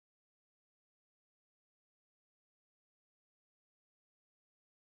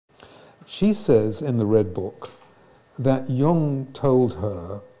She says in the Red Book that Jung told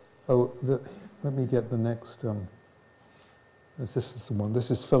her, let me get the next, this is the one,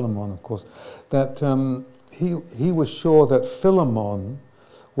 this is Philemon, of course, that he was sure that Philemon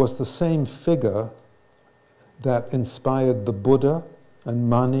was the same figure that inspired the Buddha and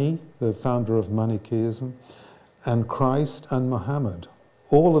Mani, the founder of Manichaeism, and Christ and Muhammad.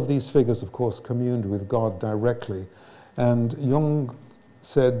 All of these figures, of course, communed with God directly. And Jung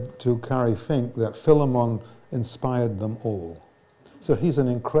said to Carrie Fink that Philemon inspired them all. So he's an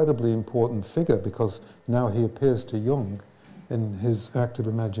incredibly important figure because now he appears to Jung in his active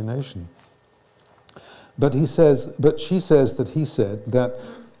imagination. But she says that he said that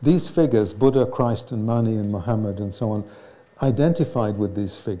these figures, Buddha, Christ, and Mani, and Muhammad, and so on, identified with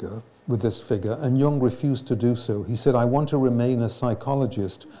this figure, and Jung refused to do so. He said, "I want to remain a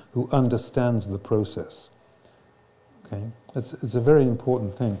psychologist who understands the process." Okay, it's a very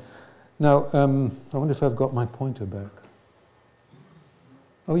important thing. Now, I wonder if I've got my pointer back.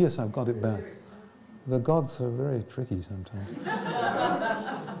 Oh yes, I've got it back. The gods are very tricky sometimes.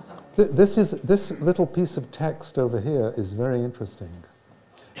 This little piece of text over here is very interesting.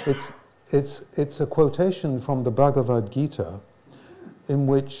 It's a quotation from the Bhagavad Gita in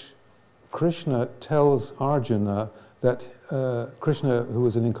which Krishna tells Arjuna that Krishna, who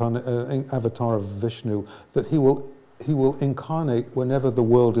is an avatar of Vishnu, that he will incarnate whenever the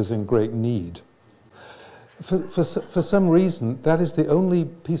world is in great need. For some reason, that is the only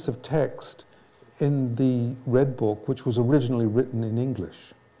piece of text in the Red Book which was originally written in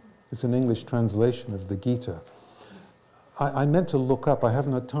English. It's an English translation of the Gita. I meant to look up, I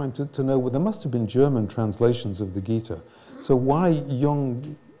haven't had time to know, there must have been German translations of the Gita. So why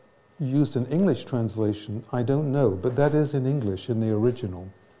Jung used an English translation, I don't know, but that is in English in the original.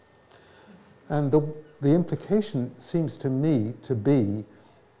 And the implication seems to me to be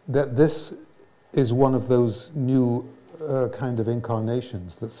that this is one of those new kind of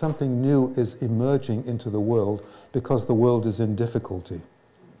incarnations, that something new is emerging into the world because the world is in difficulty.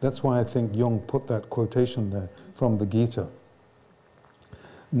 That's why I think Jung put that quotation there from the Gita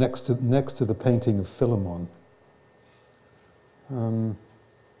next to the painting of Philemon. And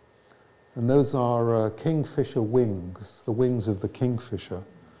those are kingfisher wings, the wings of the kingfisher,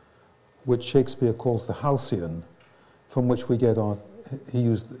 which Shakespeare calls the halcyon, from which we get they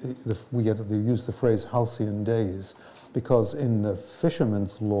use the phrase halcyon days, because in the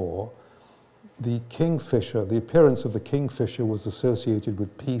fisherman's lore, the kingfisher, the appearance of the kingfisher was associated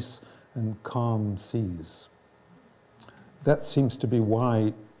with peace and calm seas. That seems to be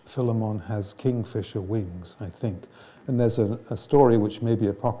why Philemon has kingfisher wings, I think. And there's a story which may be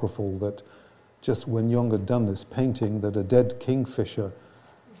apocryphal that just when Jung had done this painting, that a dead kingfisher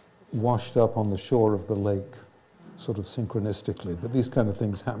washed up on the shore of the lake, sort of synchronistically. But these kind of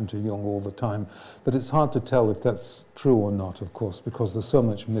things happen to Jung all the time. But it's hard to tell if that's true or not, of course, because there's so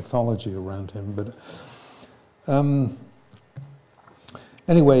much mythology around him. But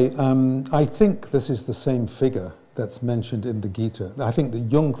anyway, I think this is the same figure that's mentioned in the Gita. I think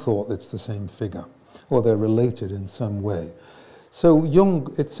that Jung thought it's the same figure, or they're related in some way. So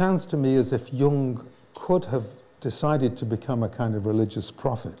Jung, it sounds to me as if Jung could have decided to become a kind of religious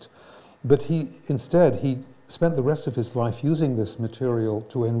prophet, but instead he spent the rest of his life using this material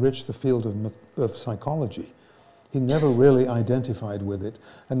to enrich the field of psychology. He never really identified with it,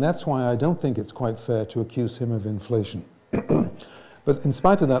 and that's why I don't think it's quite fair to accuse him of inflation. But in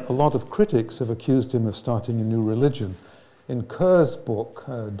spite of that, a lot of critics have accused him of starting a new religion. In Kerr's book,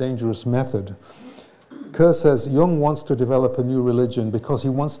 Dangerous Method, Kerr says Jung wants to develop a new religion because he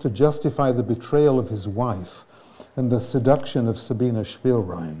wants to justify the betrayal of his wife and the seduction of Sabina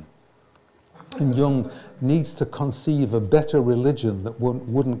Spielrein. And Jung needs to conceive a better religion that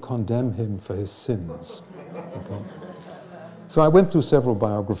wouldn't condemn him for his sins. Okay. So I went through several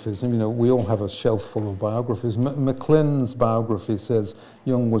biographies, and we all have a shelf full of biographies. MacLean's biography says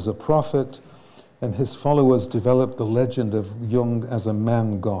Jung was a prophet, and his followers developed the legend of Jung as a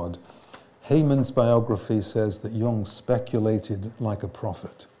man-god. Heyman's biography says that Jung speculated like a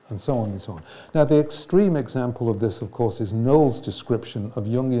prophet, and so on and so on. Now, the extreme example of this, of course, is Knoll's description of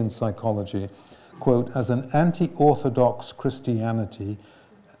Jungian psychology, quote, as an anti-orthodox Christianity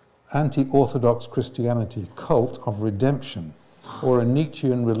cult of redemption, or a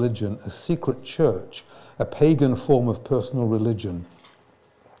Nietzschean religion, a secret church, a pagan form of personal religion.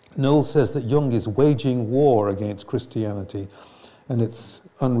 Knoll says that Jung is waging war against Christianity and its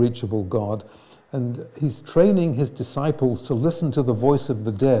unreachable God, and he's training his disciples to listen to the voice of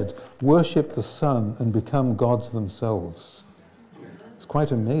the dead, worship the sun, and become gods themselves. It's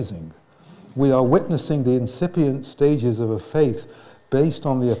quite amazing. We are witnessing the incipient stages of a faith based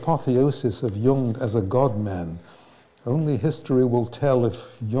on the apotheosis of Jung as a God-man. Only history will tell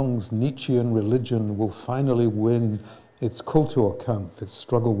if Jung's Nietzschean religion will finally win its Kulturkampf, its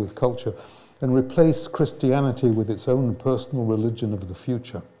struggle with culture, and replace Christianity with its own personal religion of the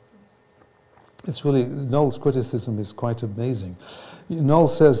future. It's really, Noel's criticism is quite amazing. Noel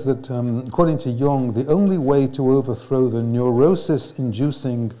says that, according to Jung, the only way to overthrow the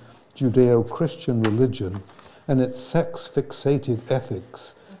neurosis-inducing Judeo-Christian religion and its sex-fixated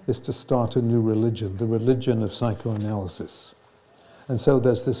ethics is to start a new religion, the religion of psychoanalysis. And so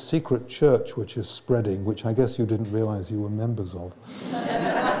there's this secret church which is spreading, which I guess you didn't realize you were members of.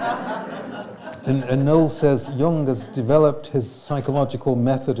 And Noel says Jung has developed his psychological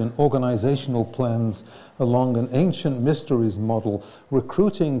method and organizational plans along an ancient mysteries model,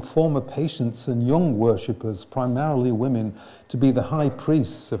 recruiting former patients and Jung worshippers, primarily women, to be the high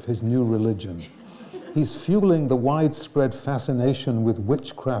priests of his new religion. He's fueling the widespread fascination with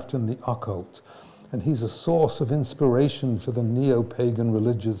witchcraft and the occult, and he's a source of inspiration for the neo-pagan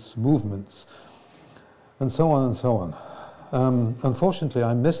religious movements, and so on and so on. Unfortunately,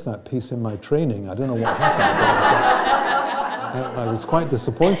 I missed that piece in my training. I don't know what happened. I was quite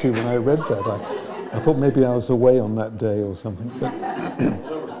disappointed when I read that. I thought maybe I was away on that day or something. But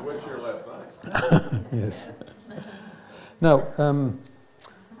there was a witch here last night. Yes. Now,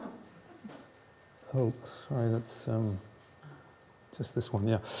 oh, sorry, that's just this one,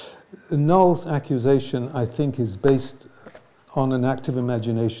 yeah. Noel's accusation, I think, is based on an active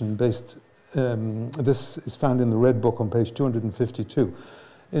imagination based. This is found in the Red Book on page 252.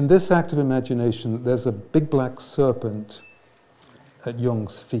 In this active imagination, there's a big black serpent at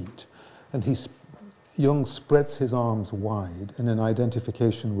Jung's feet, and Jung spreads his arms wide in an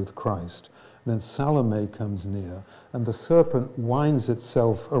identification with Christ. Then Salome comes near, and the serpent winds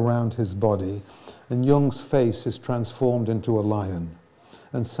itself around his body, and Jung's face is transformed into a lion.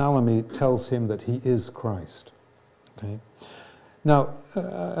 And Salome tells him that he is Christ. Okay? Now,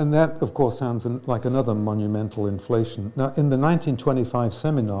 and that, of course, sounds like another monumental inflation. Now, in the 1925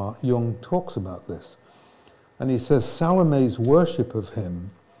 seminar, Jung talks about this. And he says Salome's worship of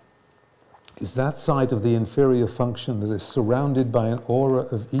him is that side of the inferior function that is surrounded by an aura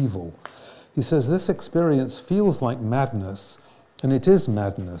of evil. He says this experience feels like madness, and it is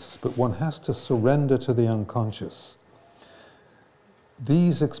madness, but one has to surrender to the unconscious.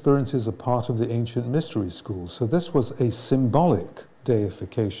 These experiences are part of the ancient mystery schools. So this was a symbolic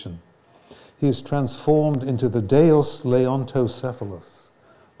deification. He is transformed into the Deus Leontocephalus,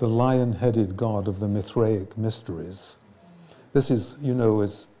 the lion-headed god of the Mithraic mysteries. This is, you know,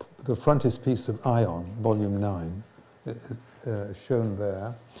 is the frontispiece of Ion, volume 9, shown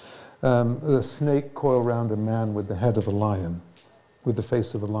there. The snake coiled around a man with the head of a lion, with the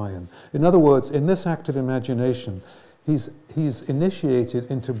face of a lion. In other words, in this active imagination, he's initiated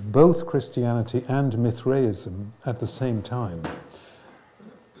into both Christianity and Mithraism at the same time.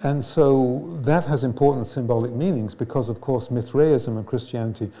 And so that has important symbolic meanings because, of course, Mithraism and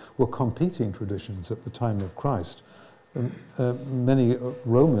Christianity were competing traditions at the time of Christ. Many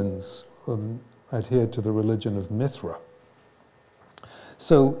Romans adhered to the religion of Mithra.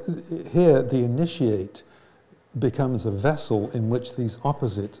 So here the initiate becomes a vessel in which these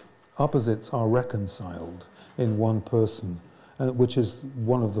opposites are reconciled in one person, which is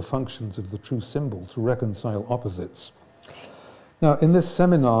one of the functions of the true symbol, to reconcile opposites. Now, in this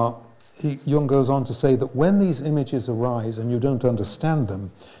seminar, Jung goes on to say that when these images arise and you don't understand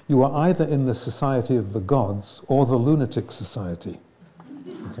them, you are either in the society of the gods or the lunatic society.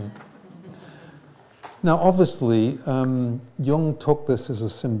 Okay? Now, obviously, Jung took this as a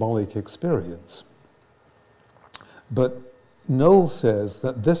symbolic experience. But Noel says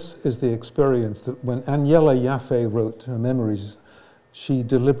that this is the experience that when Agnella Jaffe wrote her memories, she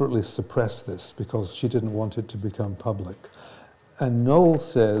deliberately suppressed this because she didn't want it to become public. And Noel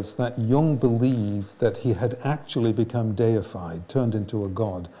says that Jung believed that he had actually become deified, turned into a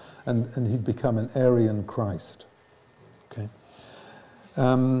god, and he'd become an Aryan Christ. Okay?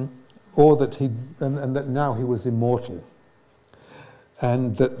 Or that and that now he was immortal.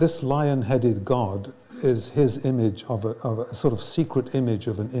 And that this lion-headed god is his image of a sort of secret image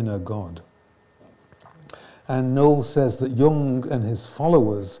of an inner god. And Noel says that Jung and his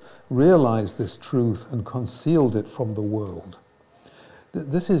followers realized this truth and concealed it from the world.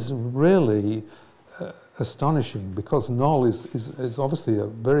 This is really astonishing because Noel is obviously a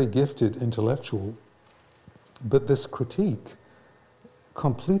very gifted intellectual, but this critique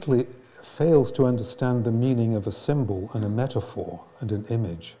completely fails to understand the meaning of a symbol and a metaphor and an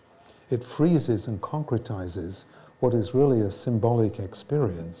image. It freezes and concretizes what is really a symbolic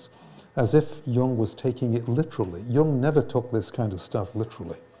experience. as if Jung was taking it literally. Jung never took this kind of stuff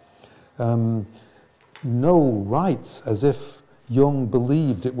literally. Noel writes as if Jung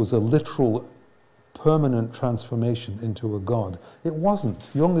believed it was a literal, permanent transformation into a god. It wasn't.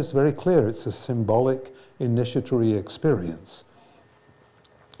 Jung is very clear. It's a symbolic, initiatory experience.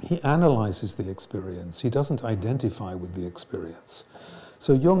 He analyzes the experience. He doesn't identify with the experience.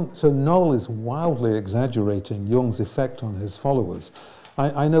 So Noel is wildly exaggerating Jung's effect on his followers.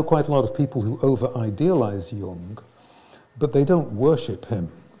 I know quite a lot of people who over-idealize Jung, but they don't worship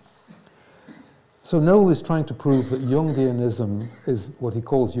him. So Noel is trying to prove that Jungianism is, what he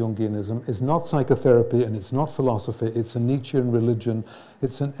calls Jungianism, is not psychotherapy and it's not philosophy, it's a Nietzschean religion,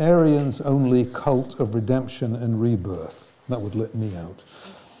 it's an Aryans-only cult of redemption and rebirth. That would let me out.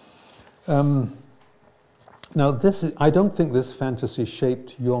 Now, I don't think this fantasy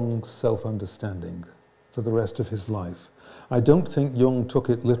shaped Jung's self-understanding for the rest of his life. I don't think Jung took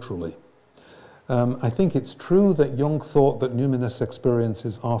it literally. I think it's true that Jung thought that numinous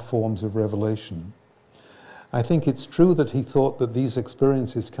experiences are forms of revelation. I think it's true that he thought that these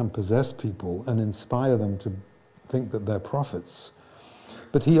experiences can possess people and inspire them to think that they're prophets.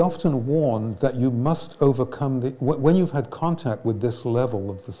 But he often warned that you must overcome when you've had contact with this level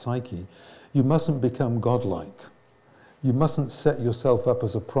of the psyche, you mustn't become godlike. You mustn't set yourself up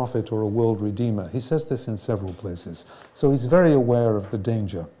as a prophet or a world redeemer. He says this in several places. So he's very aware of the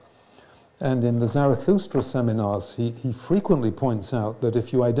danger. And in the Zarathustra seminars, he frequently points out that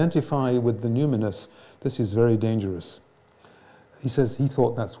if you identify with the numinous, this is very dangerous. He says he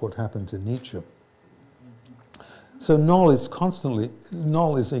thought that's what happened to Nietzsche. So Noel is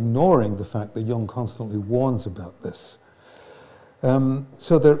ignoring the fact that Jung constantly warns about this.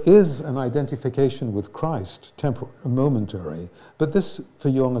 So there is an identification with Christ, momentary, but this, for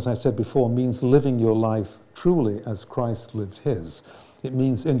Jung, as I said before, means living your life truly as Christ lived his. It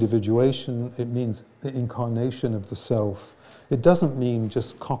means individuation, it means the incarnation of the self. It doesn't mean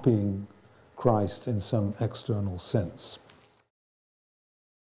just copying Christ in some external sense.